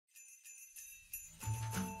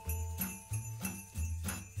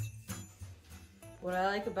What I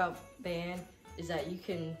like about band is that you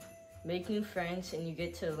can make new friends and you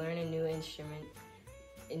get to learn a new instrument,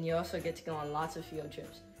 and you also get to go on lots of field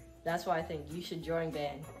trips. That's why I think you should join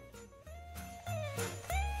band.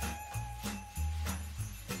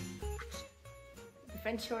 The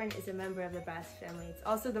French horn is a member of the brass family. It's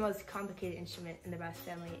also the most complicated instrument in the brass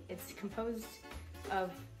family. It's composed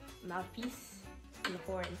of mouthpiece and the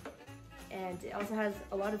horn, and it also has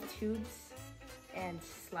a lot of tubes and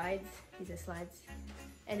slides. These are slides,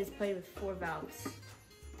 and it's played with 4 valves.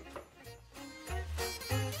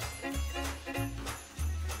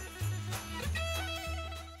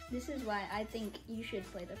 This is why I think you should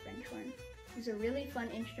play the French horn. It's a really fun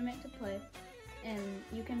instrument to play, and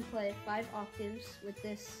you can play 5 octaves with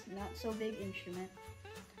this not so big instrument.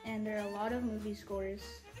 And there are a lot of movie scores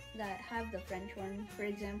that have the French horn, for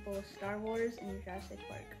example, Star Wars and Jurassic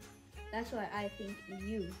Park. That's why I think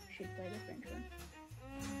you should play the French horn.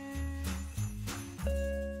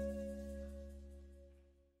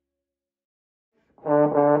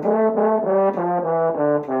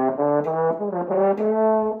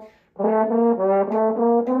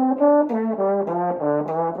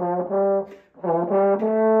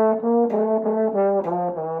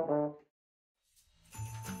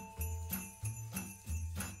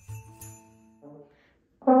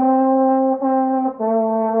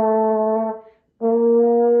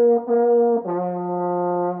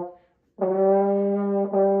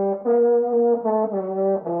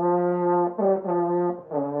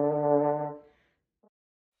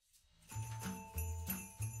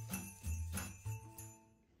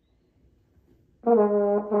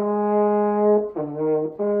 Hello.